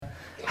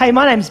Hey,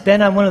 my name's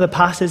Ben. I'm one of the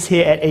pastors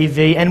here at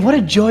EV, and what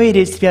a joy it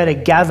is to be able to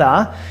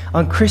gather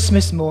on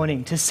Christmas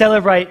morning to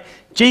celebrate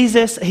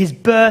Jesus, his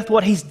birth,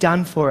 what he's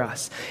done for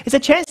us. It's a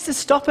chance to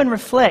stop and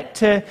reflect,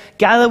 to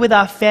gather with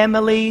our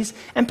families,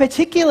 and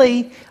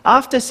particularly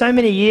after so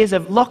many years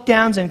of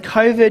lockdowns and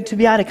COVID, to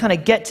be able to kind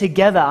of get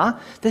together.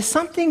 There's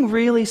something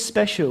really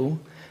special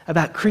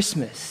about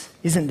Christmas,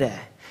 isn't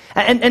there?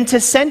 And to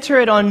centre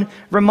it on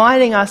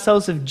reminding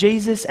ourselves of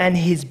Jesus and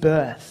his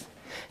birth.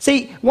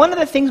 See, one of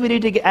the things we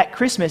do at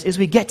Christmas is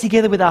we get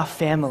together with our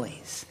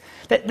families.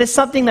 There's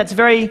something that's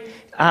very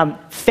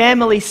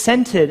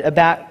family-centred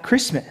about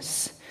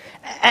Christmas.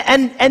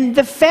 And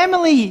the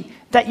family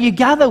that you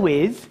gather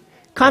with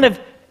kind of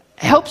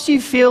helps you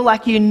feel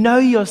like you know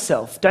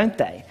yourself, don't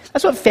they?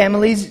 That's what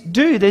families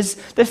do. There's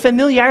the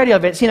familiarity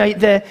of it.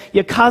 It's,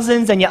 your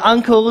cousins and your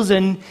uncles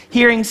and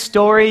hearing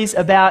stories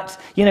about,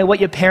 what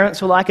your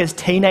parents were like as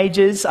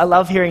teenagers. I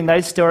love hearing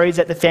those stories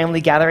at the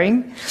family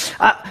gathering.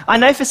 I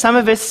know for some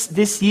of us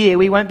this year,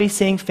 we won't be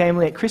seeing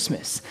family at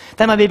Christmas.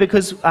 That might be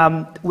because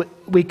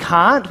we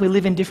can't. We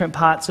live in different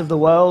parts of the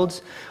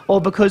world,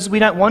 or because we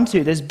don't want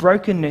to. There's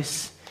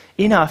brokenness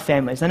in our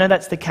families. I know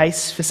that's the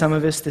case for some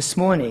of us this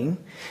morning.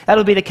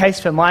 That'll be the case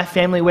for my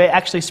family. We're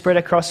actually spread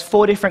across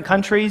 4 different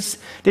countries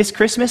this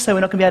Christmas, so we're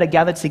not going to be able to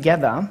gather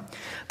together.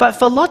 But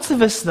for lots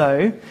of us,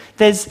 though,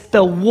 there's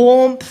the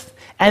warmth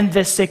and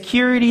the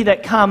security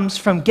that comes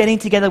from getting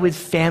together with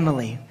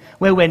family,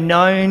 where we're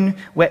known,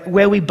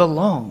 where we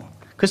belong.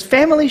 Because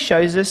family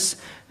shows us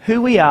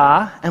who we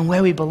are and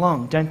where we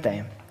belong, don't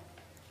they?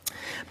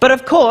 But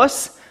of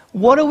course,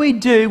 what do we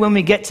do when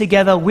we get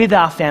together with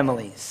our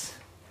families?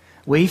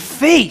 We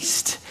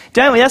feast,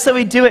 don't we? That's what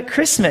we do at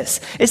Christmas.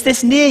 It's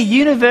this near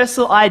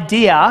universal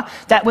idea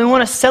that we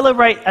want to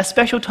celebrate a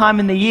special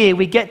time in the year.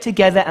 We get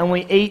together and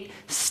we eat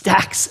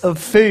stacks of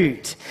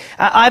food.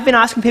 I've been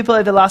asking people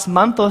over the last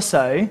month or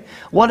so,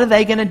 what are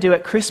they going to do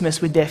at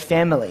Christmas with their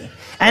family?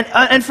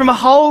 And from a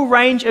whole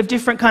range of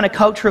different kind of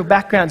cultural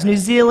backgrounds, New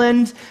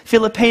Zealand,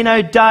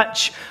 Filipino,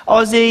 Dutch,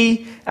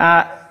 Aussie,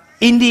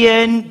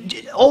 Indian,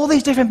 all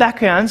these different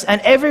backgrounds, and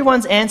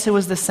everyone's answer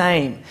was the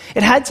same.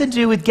 It had to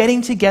do with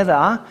getting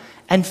together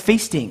and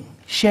feasting,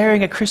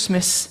 sharing a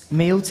Christmas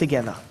meal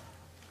together.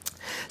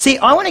 See,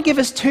 I want to give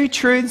us 2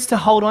 truths to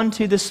hold on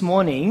to this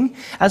morning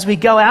as we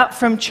go out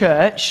from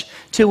church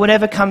to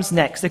whatever comes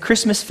next, the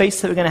Christmas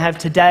feast that we're going to have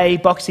today,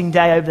 Boxing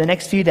Day, over the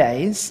next few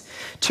days.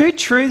 2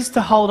 truths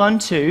to hold on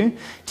to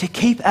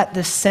keep at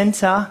the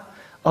centre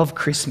of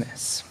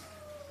Christmas.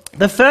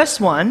 The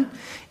first one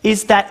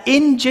is that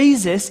in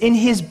Jesus, in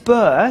his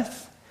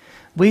birth,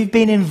 we've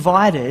been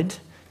invited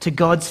to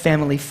God's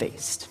family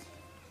feast.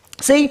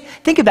 See,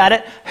 think about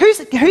it.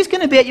 Who's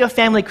going to be at your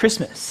family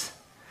Christmas?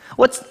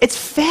 It's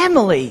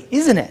family,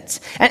 isn't it?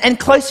 And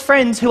close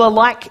friends who are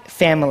like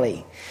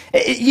family.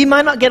 You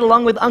might not get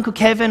along with Uncle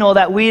Kevin or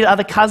that weird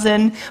other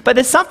cousin, but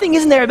there's something,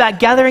 isn't there, about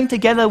gathering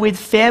together with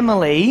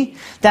family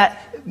that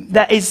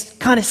is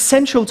kind of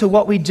central to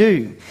what we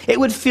do. It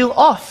would feel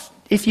off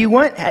if you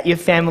weren't at your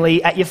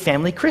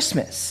family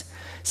Christmas.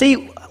 See,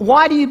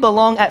 why do you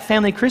belong at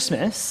family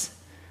Christmas?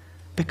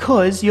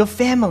 Because you're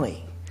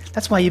family.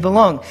 That's why you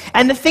belong.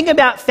 And the thing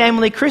about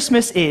family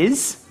Christmas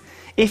is,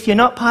 if you're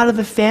not part of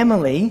the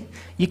family,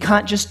 you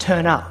can't just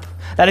turn up.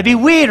 That'd be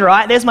weird,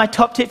 right? There's my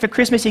top tip for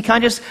Christmas. You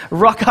can't just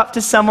rock up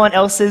to someone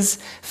else's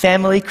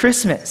family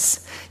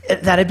Christmas.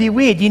 That'd be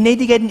weird. You need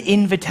to get an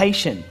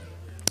invitation.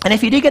 And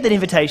if you do get that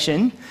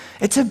invitation,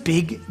 it's a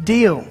big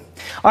deal.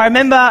 I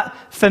remember,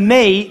 for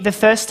me, the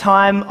first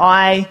time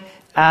I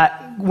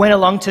went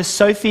along to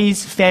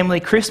Sophie's family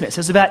Christmas. It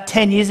was about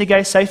 10 years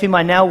ago. Sophie,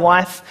 my now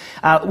wife,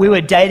 we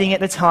were dating at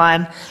the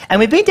time. And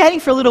we'd been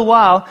dating for a little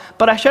while,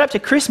 but I showed up to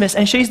Christmas,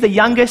 and she's the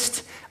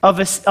youngest of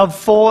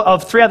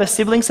 3 other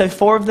siblings, so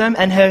 4 of them,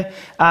 and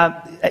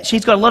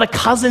she's got a lot of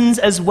cousins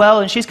as well,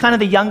 and she's kind of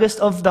the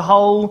youngest of the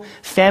whole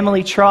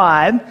family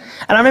tribe.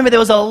 And I remember there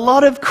was a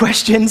lot of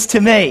questions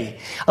to me,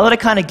 a lot of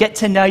kind of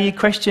get-to-know-you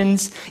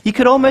questions. You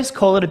could almost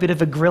call it a bit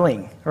of a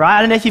grilling, right? I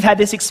don't know if you've had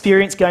this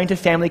experience going to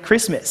family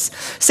Christmas.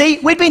 See,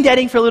 we'd been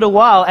dating for a little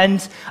while,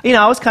 and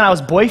I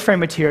was boyfriend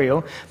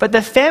material, but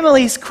the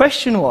family's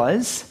question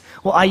was,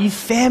 well, are you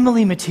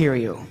family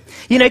material?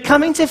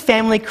 Coming to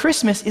family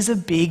Christmas is a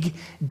big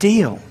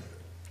deal.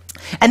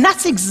 And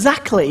that's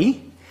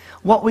exactly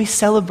what we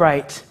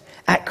celebrate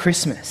at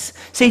Christmas.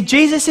 See,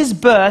 Jesus'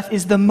 birth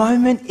is the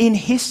moment in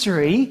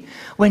history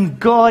when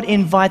God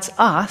invites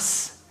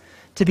us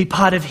to be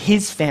part of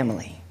his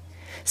family.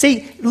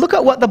 See, look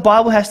at what the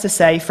Bible has to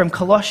say from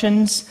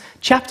Colossians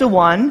chapter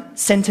 1,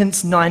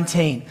 sentence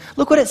 19.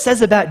 Look what it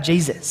says about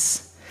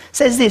Jesus. It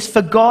says this,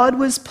 "For God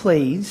was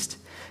pleased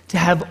to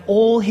have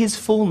all his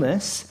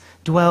fullness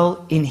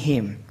dwell in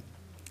him."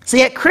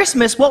 See, at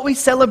Christmas, what we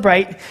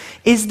celebrate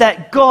is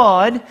that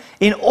God,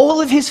 in all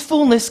of his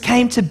fullness,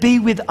 came to be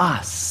with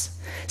us.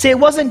 See, it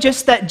wasn't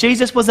just that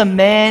Jesus was a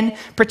man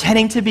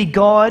pretending to be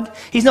God.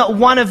 He's not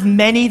one of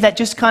many that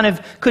just kind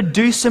of could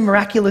do some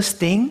miraculous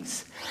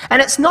things.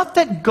 And it's not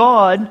that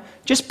God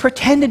just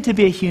pretended to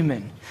be a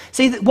human.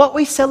 See, what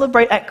we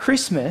celebrate at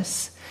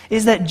Christmas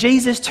is that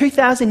Jesus,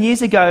 2,000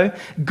 years ago,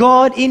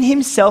 God in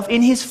himself,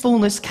 in his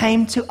fullness,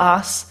 came to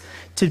us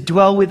to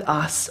dwell with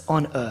us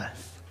on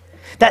earth.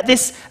 That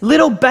this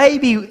little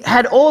baby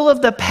had all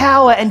of the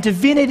power and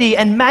divinity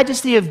and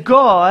majesty of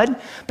God,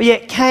 but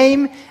yet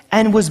came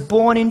and was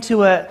born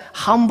into a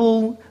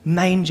humble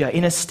manger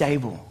in a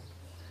stable,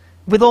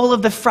 with all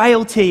of the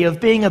frailty of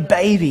being a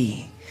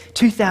baby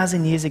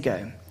 2,000 years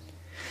ago.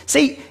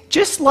 See,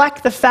 just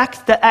like the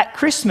fact that at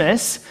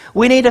Christmas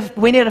we need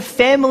a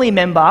family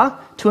member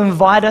to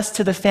invite us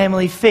to the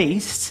family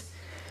feast,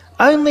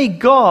 only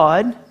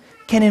God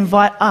can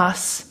invite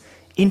us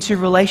into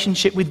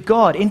relationship with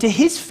God, into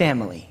his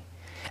family.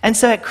 And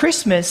so at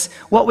Christmas,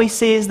 what we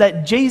see is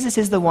that Jesus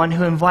is the one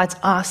who invites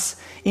us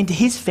into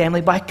his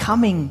family by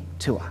coming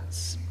to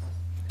us.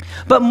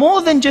 But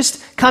more than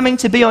just coming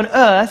to be on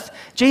earth,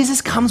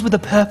 Jesus comes with a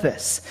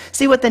purpose.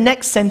 See what the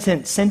next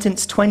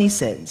sentence 20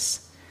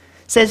 says.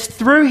 It says,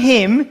 through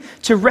him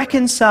to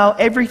reconcile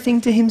everything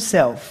to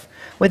himself,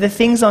 whether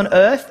things on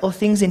earth or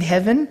things in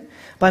heaven,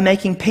 by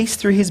making peace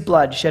through his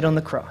blood shed on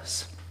the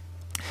cross.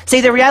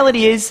 See, the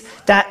reality is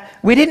that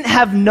we didn't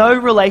have no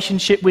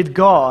relationship with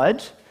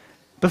God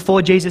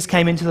before Jesus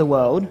came into the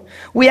world.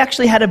 We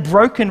actually had a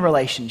broken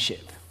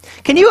relationship.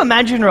 Can you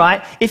imagine,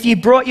 right, if you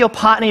brought your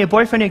partner, your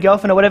boyfriend, your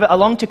girlfriend or whatever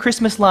along to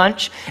Christmas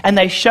lunch and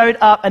they showed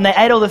up and they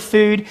ate all the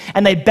food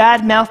and they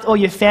badmouthed all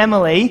your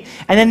family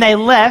and then they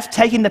left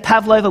taking the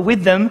pavlova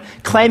with them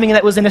claiming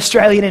that was an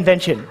Australian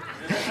invention?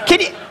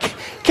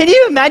 Can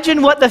you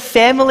imagine what the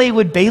family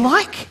would be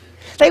like?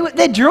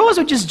 Their drawers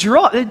would just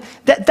drop.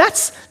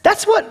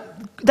 That's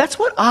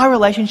what our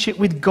relationship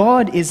with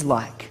God is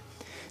like.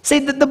 See,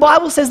 the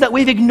Bible says that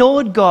we've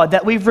ignored God,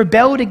 that we've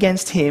rebelled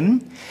against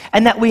him,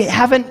 and that we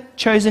haven't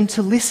chosen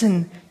to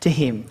listen to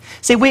him.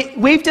 See,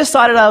 we've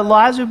decided our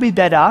lives would be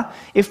better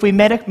if we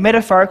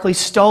metaphorically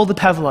stole the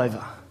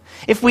pavlova.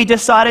 If we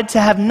decided to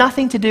have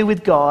nothing to do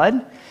with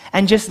God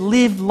and just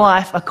live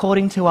life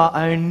according to our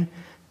own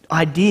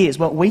ideas,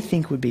 what we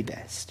think would be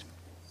best.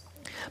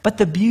 But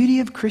the beauty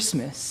of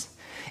Christmas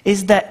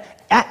is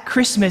that at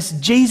Christmas,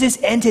 Jesus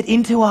entered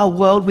into our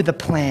world with a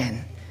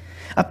plan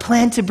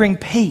to bring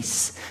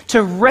peace,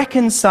 to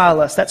reconcile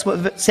us. That's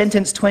what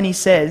sentence 20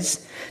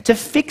 says, to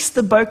fix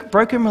the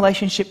broken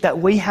relationship that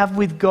we have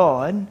with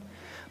God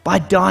by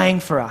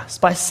dying for us,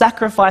 by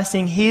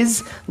sacrificing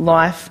his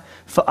life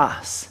for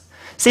us.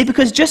 See,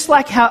 because just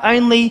like how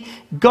only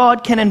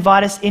God can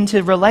invite us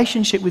into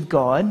relationship with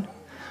God,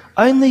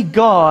 only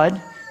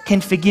God can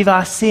forgive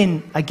our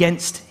sin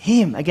against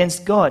him,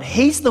 against God.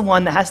 He's the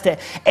one that has to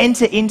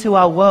enter into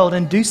our world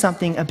and do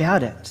something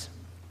about it.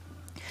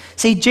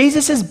 See,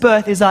 Jesus'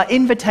 birth is our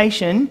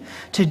invitation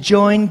to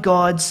join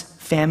God's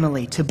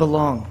family, to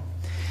belong.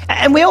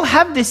 And we all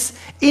have this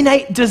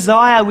innate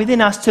desire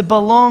within us to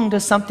belong to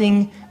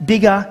something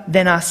bigger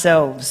than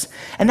ourselves.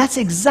 And that's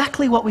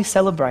exactly what we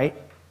celebrate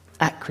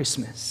at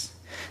Christmas.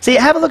 See,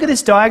 have a look at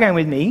this diagram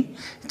with me.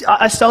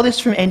 I stole this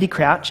from Andy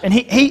Crouch, and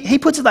he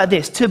puts it like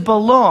this. To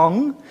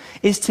belong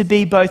is to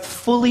be both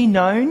fully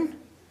known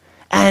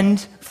and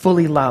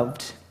fully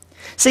loved.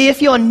 See,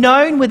 if you're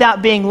known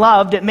without being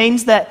loved, it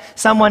means that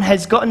someone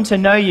has gotten to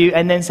know you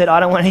and then said, I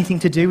don't want anything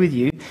to do with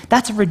you.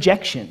 That's a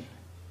rejection,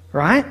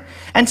 right?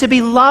 And to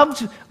be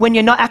loved when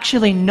you're not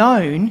actually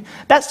known,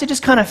 that's to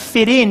just kind of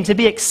fit in, to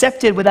be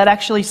accepted without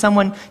actually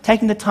someone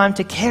taking the time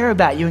to care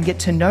about you and get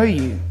to know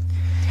you.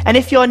 And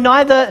if you're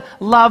neither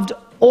loved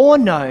or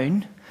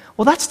known,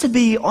 well, that's to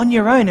be on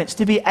your own. It's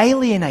to be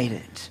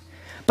alienated.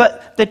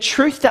 But the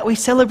truth that we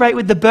celebrate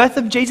with the birth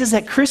of Jesus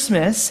at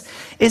Christmas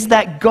is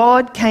that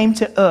God came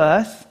to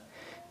earth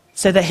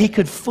so that he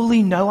could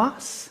fully know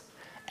us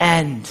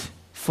and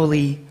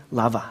fully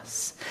love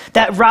us.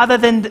 That rather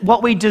than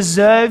what we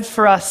deserved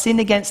for our sin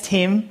against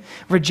him,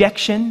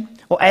 rejection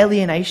or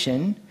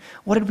alienation,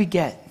 what did we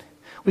get?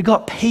 We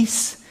got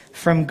peace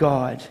from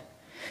God.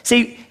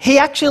 See, he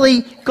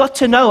actually got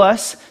to know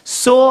us,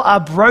 saw our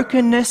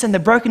brokenness and the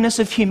brokenness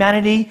of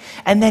humanity,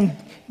 and then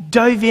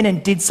dove in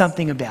and did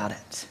something about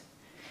it.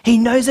 He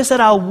knows us at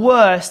our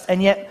worst,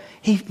 and yet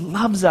he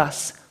loves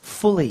us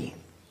fully.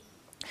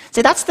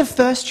 So that's the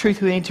first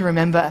truth we need to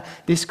remember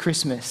this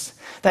Christmas,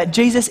 that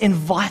Jesus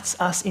invites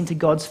us into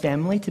God's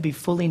family to be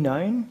fully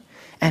known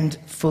and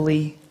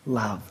fully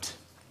loved.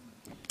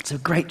 It's a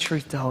great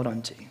truth to hold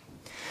on to.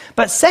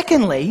 But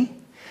secondly,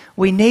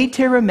 we need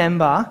to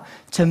remember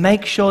to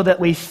make sure that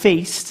we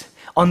feast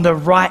on the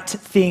right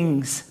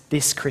things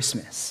this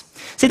Christmas.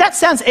 See, that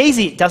sounds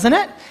easy, doesn't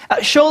it?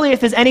 Surely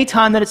if there's any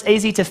time that it's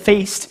easy to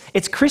feast,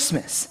 it's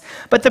Christmas.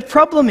 But the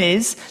problem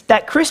is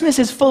that Christmas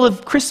is full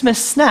of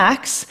Christmas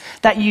snacks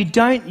that you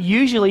don't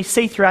usually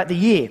see throughout the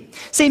year.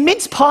 See,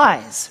 mince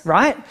pies,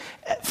 right?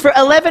 For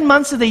 11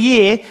 months of the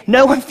year,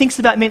 no one thinks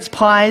about mince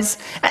pies.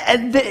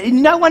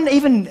 No one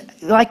even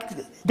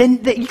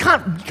then you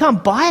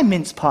can't buy a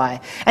mince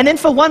pie. And then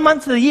for 1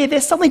 month of the year,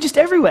 they're suddenly just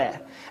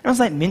everywhere. And I was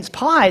like, mince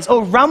pies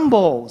or rum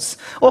balls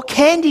or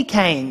candy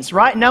canes,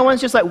 right? No one's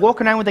just like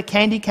walking around with a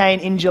candy cane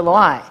in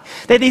July.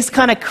 They're these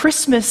kind of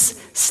Christmas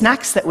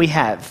snacks that we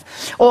have.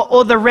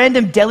 Or the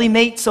random deli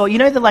meats, or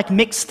the like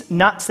mixed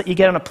nuts that you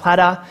get on a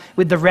platter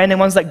with the random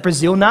ones like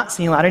Brazil nuts.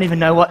 And you're like, I don't even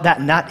know what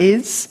that nut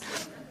is.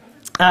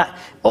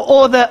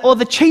 Or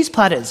the cheese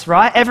platters,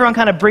 right? Everyone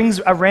kind of brings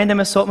a random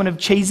assortment of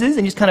cheeses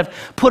and just kind of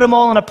put them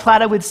all on a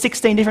platter with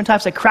 16 different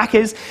types of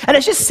crackers. And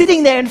it's just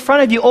sitting there in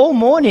front of you all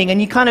morning,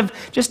 and you kind of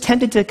just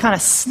tempted to kind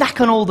of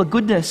snack on all the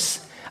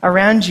goodness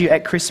around you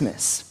at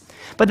Christmas.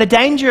 But the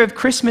danger of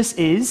Christmas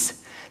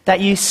is that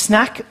you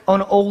snack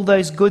on all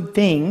those good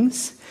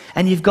things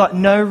and you've got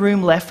no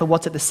room left for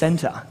what's at the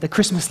center, the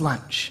Christmas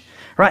lunch.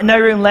 Right, no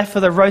room left for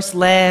the roast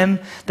lamb,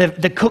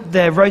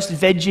 the roast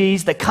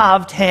veggies, the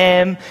carved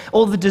ham,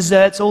 all the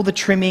desserts, all the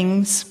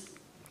trimmings.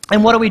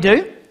 And what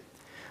do?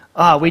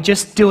 We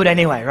just do it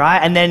anyway, right?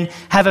 And then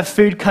have a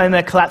food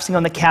coma collapsing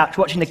on the couch,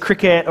 watching the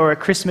cricket or a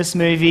Christmas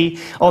movie,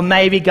 or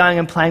maybe going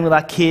and playing with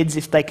our kids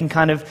if they can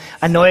kind of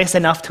annoy us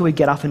enough till we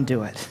get up and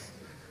do it.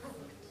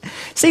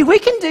 See, we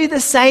can do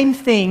the same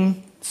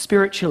thing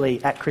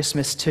spiritually at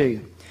Christmas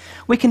too.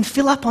 We can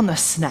fill up on the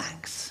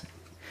snacks,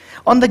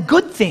 on the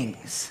good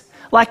things,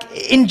 like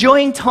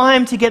enjoying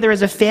time together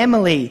as a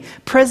family,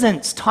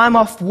 presents, time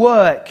off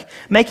work,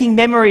 making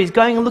memories,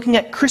 going and looking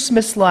at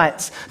Christmas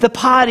lights, the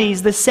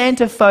parties, the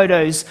Santa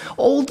photos,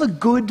 all the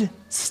good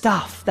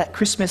stuff that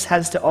Christmas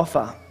has to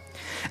offer.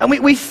 And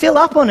we fill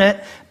up on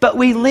it, but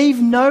we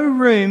leave no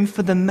room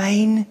for the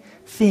main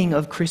thing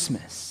of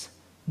Christmas,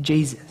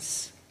 Jesus.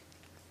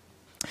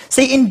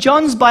 See, in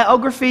John's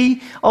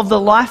biography of the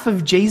life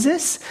of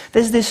Jesus,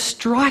 there's this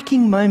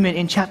striking moment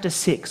in chapter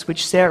 6,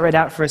 which Sarah read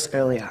out for us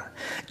earlier.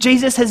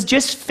 Jesus has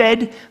just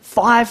fed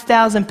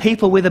 5,000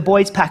 people with a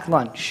boys' pack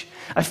lunch.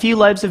 A few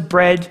loaves of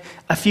bread,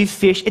 a few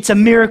fish. It's a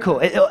miracle.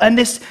 And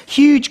this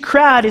huge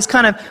crowd is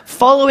kind of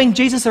following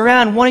Jesus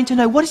around, wanting to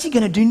know, what is he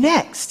going to do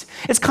next?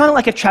 It's kind of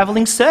like a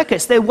traveling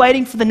circus. They're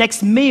waiting for the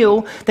next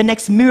meal, the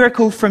next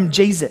miracle from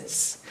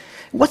Jesus.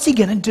 What's he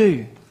going to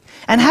do?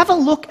 And have a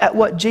look at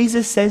what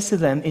Jesus says to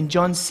them in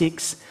John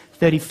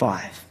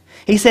 6:35.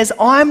 He says,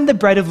 I'm the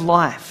bread of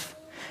life.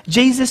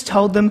 Jesus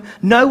told them,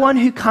 no one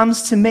who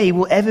comes to me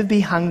will ever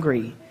be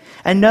hungry,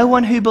 and no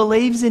one who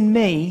believes in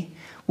me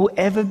will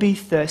ever be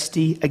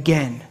thirsty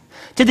again.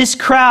 To this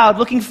crowd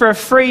looking for a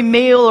free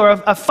meal or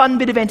a fun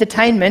bit of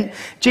entertainment,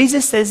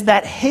 Jesus says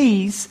that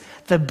he's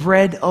the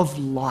bread of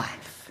life.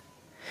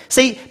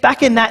 See,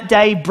 back in that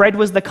day, bread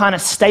was the kind of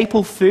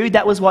staple food.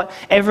 That was what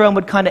everyone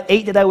would kind of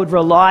eat, that they would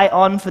rely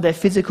on for their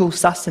physical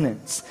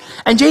sustenance.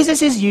 And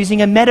Jesus is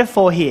using a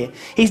metaphor here.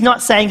 He's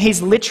not saying he's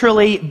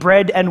literally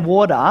bread and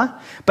water,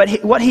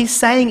 but what he's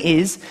saying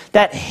is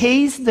that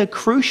he's the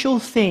crucial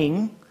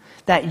thing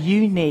that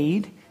you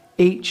need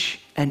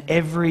each and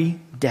every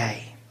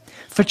day.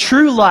 For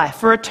true life,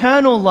 for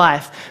eternal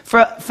life,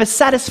 for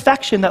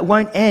satisfaction that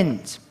won't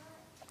end.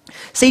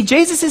 See,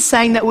 Jesus is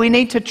saying that we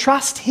need to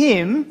trust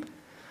him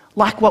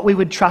like what we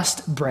would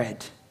trust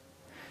bread.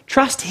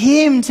 Trust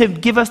him to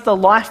give us the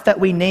life that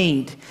we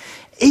need.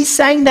 He's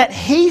saying that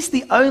he's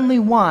the only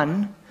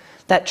one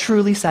that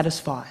truly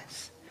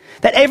satisfies.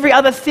 That every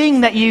other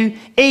thing that you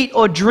eat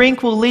or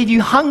drink will leave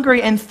you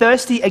hungry and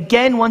thirsty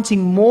again,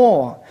 wanting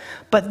more.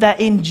 But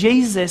that in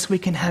Jesus we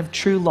can have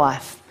true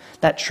life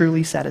that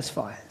truly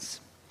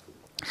satisfies.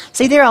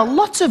 See, there are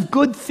lots of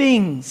good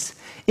things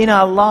in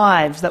our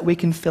lives that we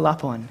can fill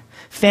up on.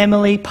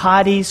 Family,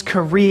 parties,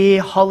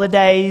 career,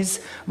 holidays,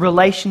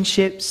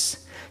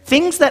 relationships.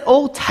 Things that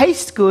all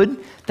taste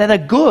good, that are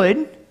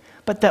good,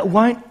 but that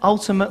won't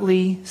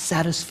ultimately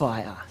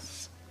satisfy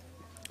us.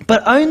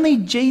 But only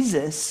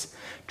Jesus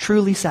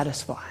truly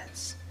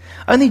satisfies.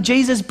 Only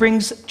Jesus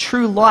brings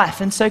true life.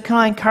 And so can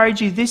I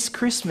encourage you this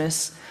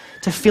Christmas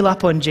to fill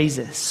up on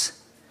Jesus.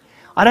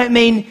 I don't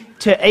mean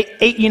to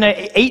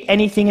eat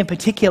anything in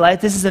particular.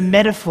 This is a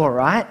metaphor,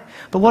 right?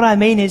 But what I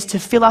mean is to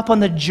fill up on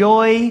the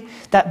joy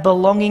that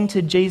belonging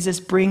to Jesus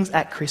brings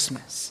at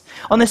Christmas.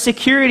 On the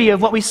security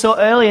of what we saw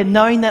earlier,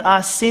 knowing that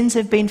our sins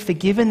have been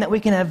forgiven, that we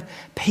can have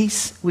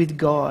peace with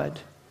God.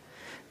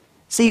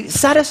 See,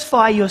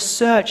 satisfy your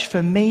search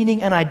for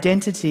meaning and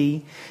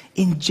identity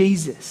in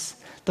Jesus,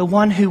 the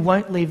one who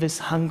won't leave us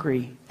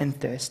hungry and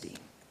thirsty.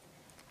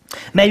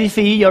 Maybe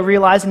for you, you're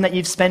realizing that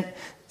you've spent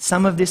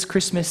some of this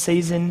Christmas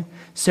season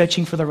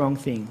searching for the wrong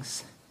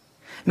things.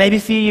 Maybe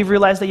for you, you've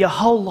realized that your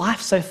whole life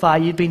so far,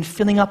 you've been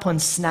filling up on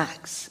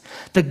snacks.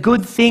 The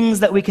good things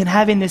that we can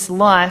have in this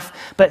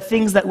life, but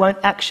things that won't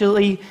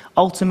actually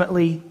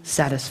ultimately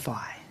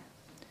satisfy.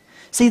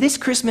 See, this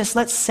Christmas,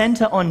 let's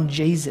center on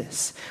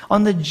Jesus,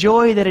 on the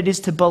joy that it is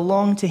to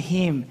belong to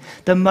him,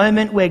 the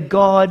moment where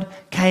God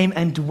came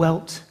and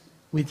dwelt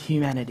with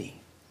humanity.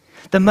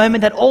 The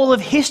moment that all of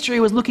history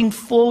was looking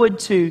forward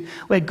to,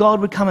 where God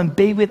would come and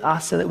be with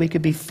us so that we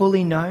could be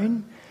fully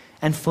known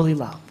and fully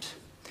loved.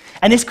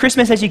 And this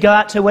Christmas, as you go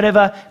out to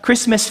whatever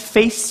Christmas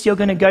feasts you're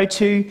going to go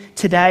to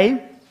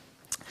today,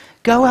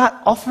 Go out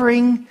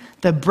offering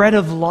the bread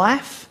of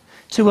life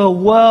to a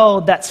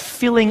world that's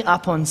filling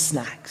up on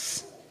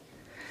snacks.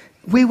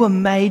 We were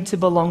made to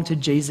belong to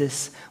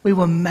Jesus. We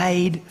were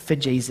made for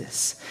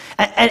Jesus.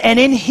 And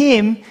in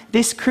him,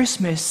 this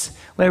Christmas,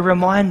 we're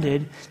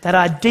reminded that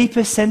our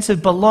deepest sense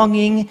of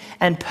belonging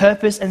and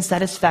purpose and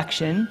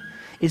satisfaction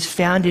is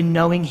found in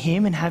knowing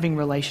him and having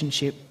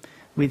relationship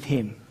with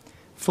him.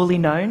 Fully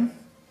known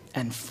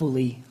and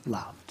fully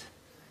loved.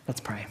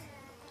 Let's pray.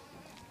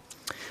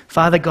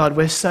 Father God,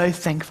 we're so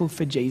thankful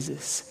for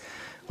Jesus.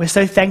 We're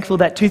so thankful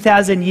that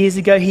 2,000 years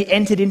ago he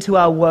entered into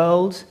our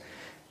world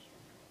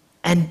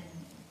and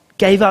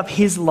gave up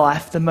his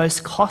life, the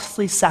most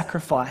costly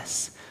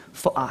sacrifice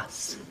for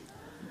us.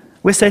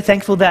 We're so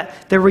thankful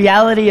that the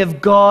reality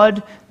of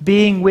God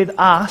being with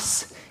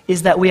us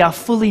is that we are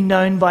fully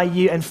known by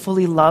you and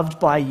fully loved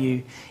by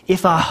you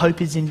if our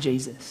hope is in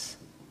Jesus.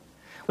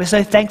 We're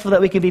so thankful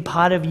that we can be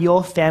part of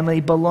your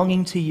family,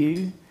 belonging to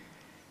you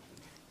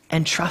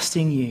and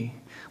trusting you.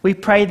 We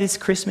pray this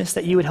Christmas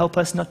that you would help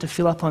us not to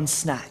fill up on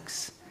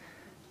snacks,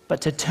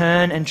 but to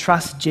turn and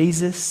trust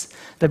Jesus,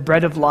 the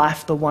bread of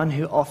life, the one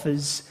who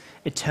offers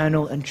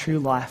eternal and true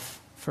life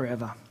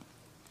forever.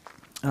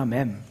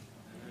 Amen.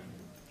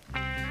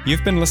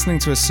 You've been listening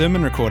to a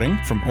sermon recording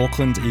from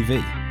Auckland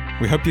EV.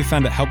 We hope you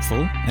found it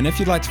helpful, and if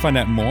you'd like to find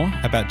out more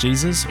about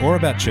Jesus or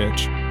about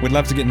church, we'd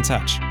love to get in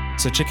touch.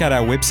 So check out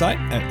our website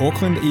at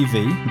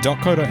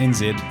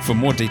aucklandev.co.nz for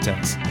more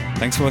details.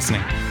 Thanks for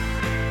listening.